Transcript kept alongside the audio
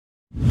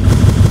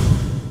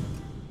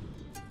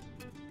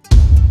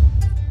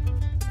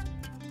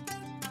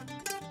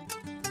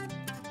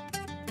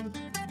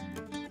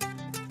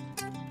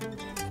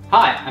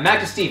Hi, I'm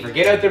ActiveSteve for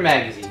Get Out There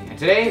magazine, and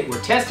today we're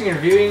testing and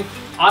reviewing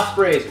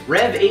Osprey's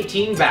Rev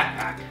 18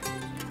 backpack.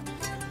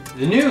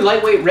 The new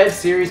lightweight Rev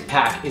series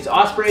pack is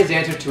Osprey's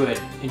answer to an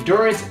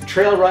endurance,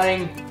 trail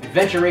running,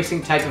 adventure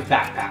racing type of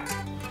backpack.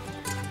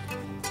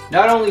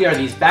 Not only are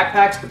these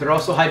backpacks, but they're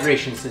also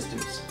hydration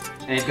systems,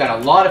 and they've got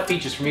a lot of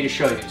features for me to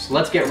show you, so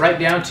let's get right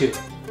down to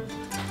it.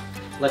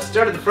 Let's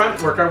start at the front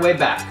and work our way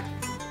back.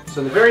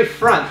 So in the very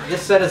front,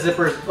 this set of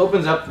zippers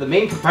opens up the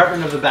main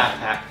compartment of the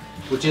backpack,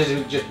 which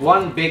is just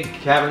one big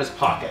cavernous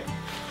pocket.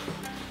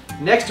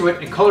 Next to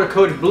it, in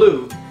color-coded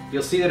blue,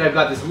 you'll see that I've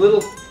got this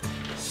little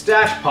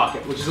stash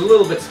pocket, which is a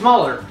little bit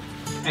smaller,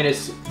 and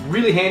is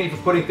really handy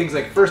for putting things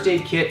like first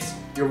aid kits,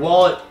 your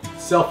wallet,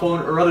 cell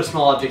phone, or other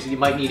small objects that you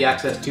might need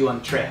access to on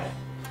the trail.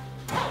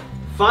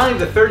 Finally,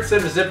 the third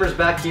set of zippers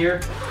back here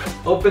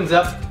opens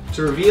up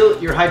to reveal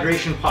your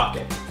hydration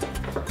pocket.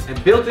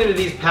 And built into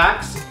these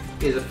packs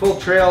is a full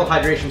trail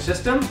hydration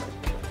system.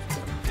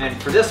 And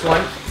for this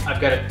one, I've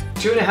got a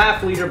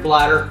 2.5 liter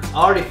bladder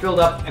already filled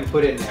up and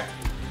put in there.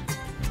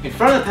 In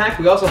front of the pack,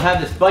 we also have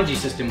this bungee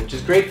system, which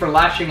is great for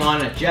lashing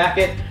on a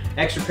jacket,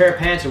 extra pair of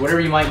pants, or whatever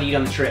you might need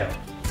on the trail.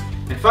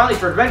 And finally,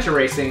 for adventure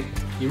racing,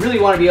 you really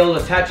want to be able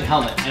to attach a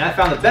helmet. And I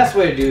found the best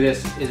way to do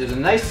this is there's a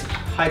nice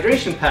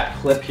hydration pack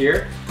clip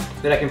here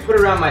that I can put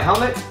around my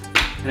helmet,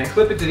 and I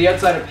clip it to the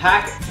outside of the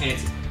pack, and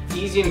it's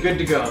easy and good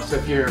to go. So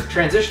if you're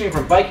transitioning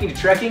from biking to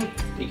trekking,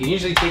 you can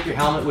usually take your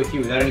helmet with you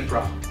without any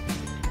problem.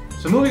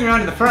 So moving around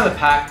to the front of the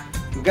pack,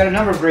 we've got a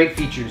number of great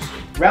features.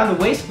 Around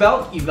the waist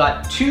belt, you've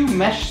got 2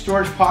 mesh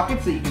storage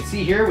pockets that you can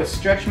see here with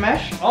stretch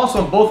mesh.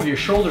 Also on both of your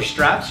shoulder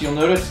straps, you'll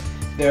notice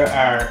there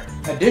are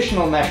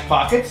additional mesh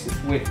pockets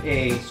with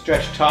a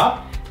stretch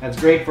top. That's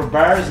great for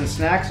bars and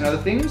snacks and other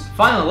things.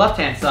 Finally, on the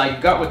left-hand side,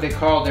 you've got what they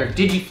call their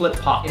Digi-Flip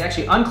pocket. It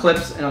actually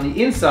unclips, and on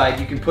the inside,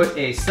 you can put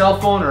a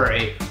cell phone or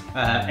a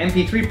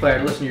MP3 player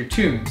to listen to your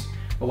tunes.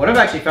 But what I've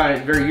actually found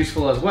it very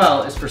useful as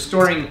well is for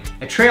storing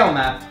a trail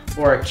map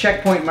or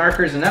checkpoint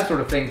markers and that sort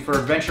of thing for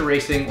adventure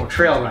racing or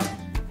trail running.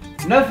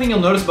 Another thing you'll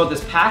notice about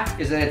this pack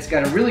is that it's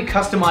got a really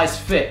customized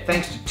fit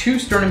thanks to 2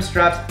 sternum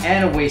straps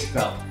and a waist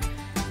belt.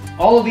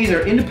 All of these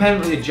are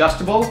independently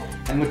adjustable,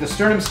 and with the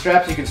sternum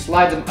straps you can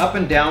slide them up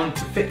and down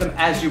to fit them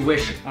as you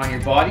wish on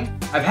your body.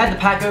 I've had the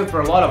pack out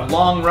for a lot of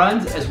long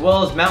runs as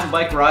well as mountain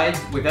bike rides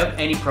without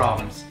any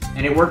problems,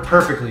 and it worked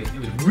perfectly. It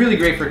was really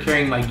great for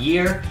carrying my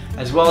gear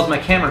as well as my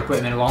camera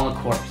equipment along the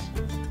course.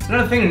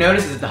 Another thing to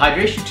notice is that the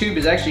hydration tube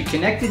is actually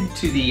connected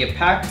to the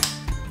pack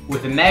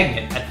with a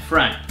magnet at the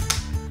front.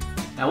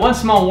 Now, one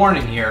small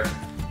warning here,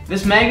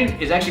 this magnet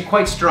is actually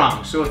quite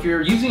strong, so if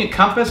you're using a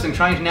compass and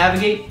trying to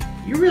navigate,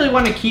 you really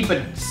want to keep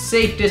a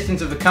safe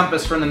distance of the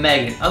compass from the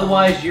magnet,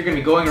 otherwise you're going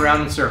to be going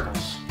around in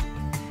circles.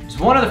 There's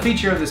one other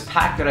feature of this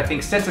pack that I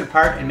think sets it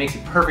apart and makes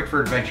it perfect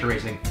for adventure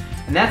racing,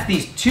 and that's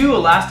these 2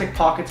 elastic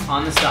pockets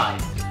on the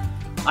side.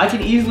 I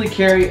can easily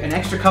carry an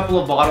extra couple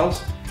of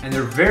bottles, and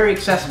they're very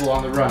accessible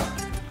on the run.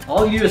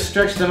 All you do is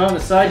stretch them out on the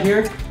side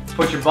here,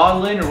 put your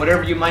bottle in or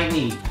whatever you might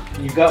need,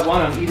 and you've got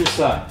one on either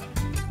side.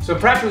 So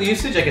practical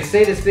usage, I can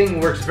say this thing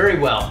works very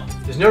well.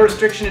 There's no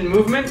restriction in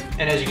movement,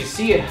 and as you can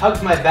see, it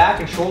hugs my back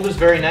and shoulders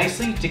very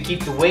nicely to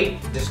keep the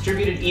weight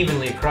distributed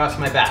evenly across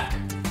my back.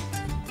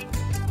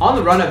 On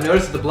the run, I've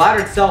noticed that the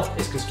bladder itself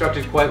is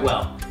constructed quite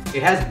well.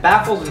 It has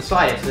baffles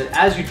inside it so that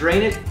as you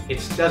drain it,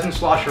 it doesn't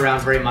slosh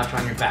around very much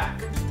on your back.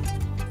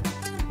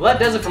 Well, that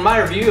does it for my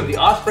review of the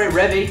Osprey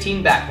Rev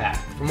 18 backpack.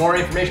 For more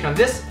information on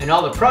this and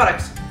all the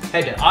products,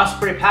 head to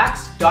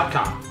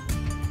ospreypacks.com.